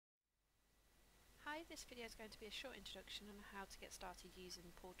This video is going to be a short introduction on how to get started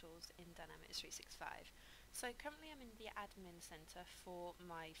using portals in Dynamics 365. So currently I'm in the admin center for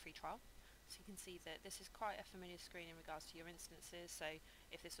my free trial. So you can see that this is quite a familiar screen in regards to your instances. So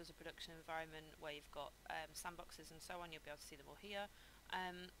if this was a production environment where you've got sandboxes and so on, you'll be able to see them all here.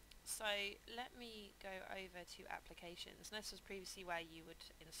 So let me go over to applications. And this was previously where you would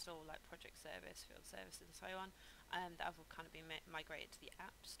install like project service, field service and so on. That have all kind of been migrated to the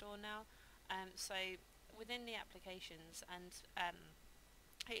App Store now. So within the applications, and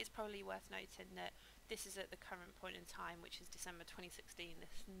it is probably worth noting that this is at the current point in time, which is December 2016.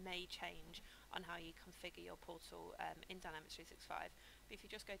 This may change on how you configure your portal in Dynamics 365. But if you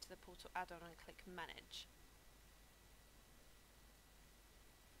just go to the portal add-on and click manage,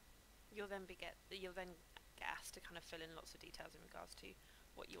 you'll then get asked to kind of fill in lots of details in regards to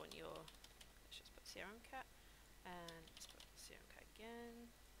what you want your, let's just put CRM cat, and let's put CRM cat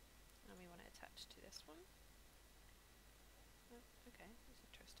again. And we want it attached to this one. Oh, okay, that's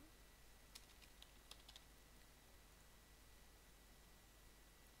interesting.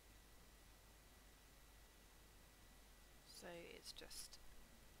 So it's just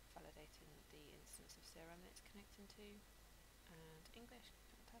validating the instance of CRM that it's connecting to, and English,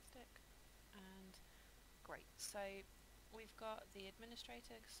 fantastic, and great. So we've got the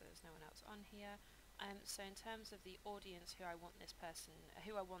administrator, so there's no one else on here. So in terms of the audience who I want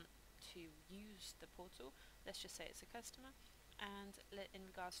to use the portal, let's just say it's a customer, and in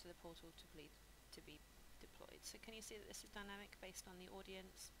regards to the portal to be deployed. So can you see that this is dynamic based on the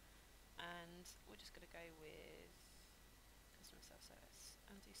audience, and we're just going to go with customer self-service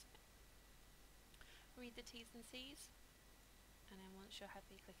and do so. Read the T's and C's, and then once you're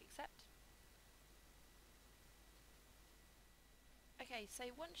happy, click accept. Okay,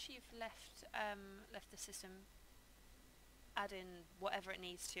 so once you've left the system, add in whatever it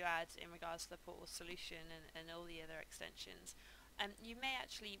needs to add in regards to the portal solution and all the other extensions. You may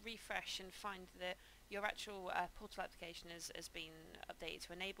actually refresh and find that your actual portal application has been updated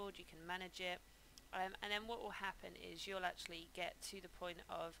to enabled. You can manage it, and then what will happen is you'll actually get to the point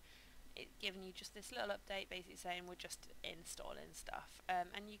of it giving you just this little update, basically saying we're just installing stuff,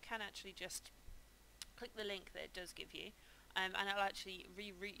 and you can actually just click the link that it does give you, and it'll actually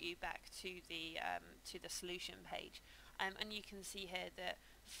reroute you back to the solution page. And you can see here that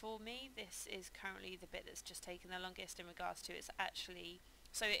for me this is currently the bit that's just taken the longest in regards to it's actually,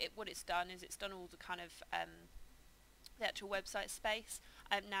 so what it's done is it's done all the kind of the actual website space.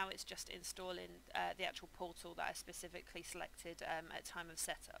 Now it's just installing the actual portal that I specifically selected at time of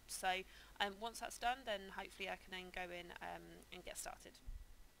setup. So once that's done, then hopefully I can then go in and get started.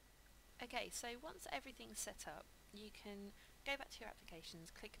 Okay, so once everything's set up, you can go back to your applications,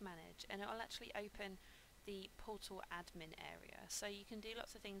 click manage, and it will actually open the portal admin area. So you can do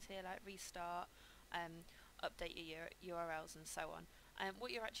lots of things here like restart, update your URLs and so on.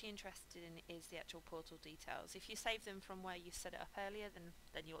 What you're actually interested in is the actual portal details. If you save them from where you set it up earlier,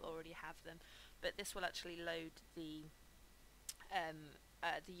 then you'll already have them, but this will actually load the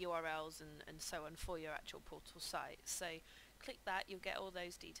URLs and so on for your actual portal site. So click that, you'll get all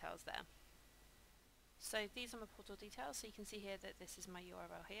those details there. So these are my portal details, so you can see here that this is my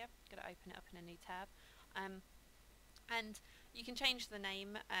URL here. I'm going to open it up in a new tab, and you can change the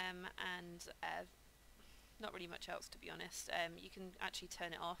name and not really much else, to be honest. You can actually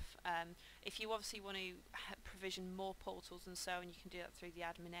turn it off. If you obviously want to provision more portals and so on, you can do that through the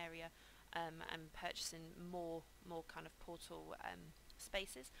admin area and purchasing more kind of portal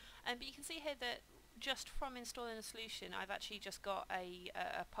spaces. But you can see here that just from installing a solution, I've actually just got a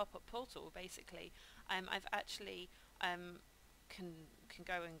pop-up portal basically. I've actually can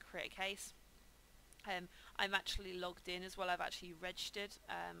go and create a case. I'm actually logged in as well. I've actually registered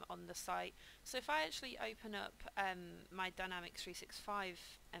on the site. So if I actually open up my Dynamics 365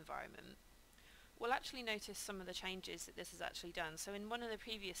 environment, we'll actually notice some of the changes that this has actually done. So in one of the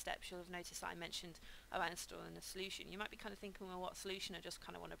previous steps, you'll have noticed that I mentioned about installing a solution. You might be kind of thinking, well, what solution? I just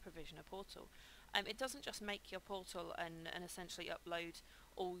kind of want to provision a portal. It doesn't just make your portal and essentially upload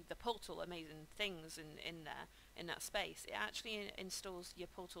all the portal amazing things in there, in that space. It actually installs your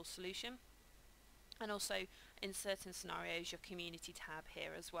portal solution, and also in certain scenarios your community tab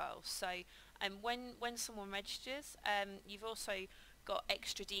here as well. So when someone registers, you've also got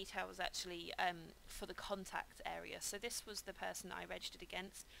extra details actually for the contact area. So this was the person that I registered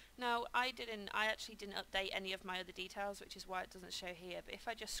against. Now I actually didn't update any of my other details, which is why it doesn't show here, but if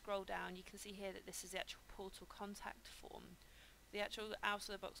I just scroll down, you can see here that this is the actual portal contact form. The actual out of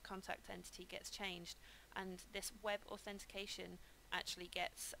the box contact entity gets changed, and this web authentication actually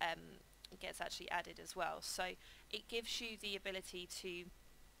gets actually added as well. So it gives you the ability to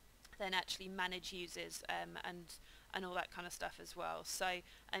then actually manage users and all that kind of stuff as well. So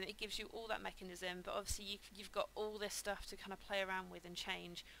it gives you all that mechanism, but obviously you've got all this stuff to kind of play around with and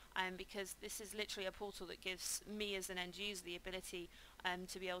change, because this is literally a portal that gives me as an end user the ability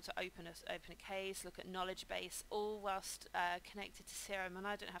to be able to open a case, look at knowledge base, all whilst connected to CRM, and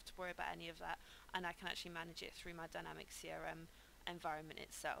I don't have to worry about any of that, and I can actually manage it through my Dynamics CRM environment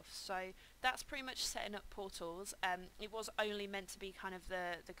itself. So that's pretty much setting up portals. It was only meant to be kind of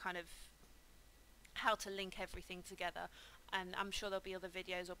the kind of how to link everything together, and I'm sure there'll be other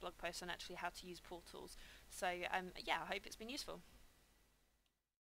videos or blog posts on actually how to use portals. So yeah, I hope it's been useful.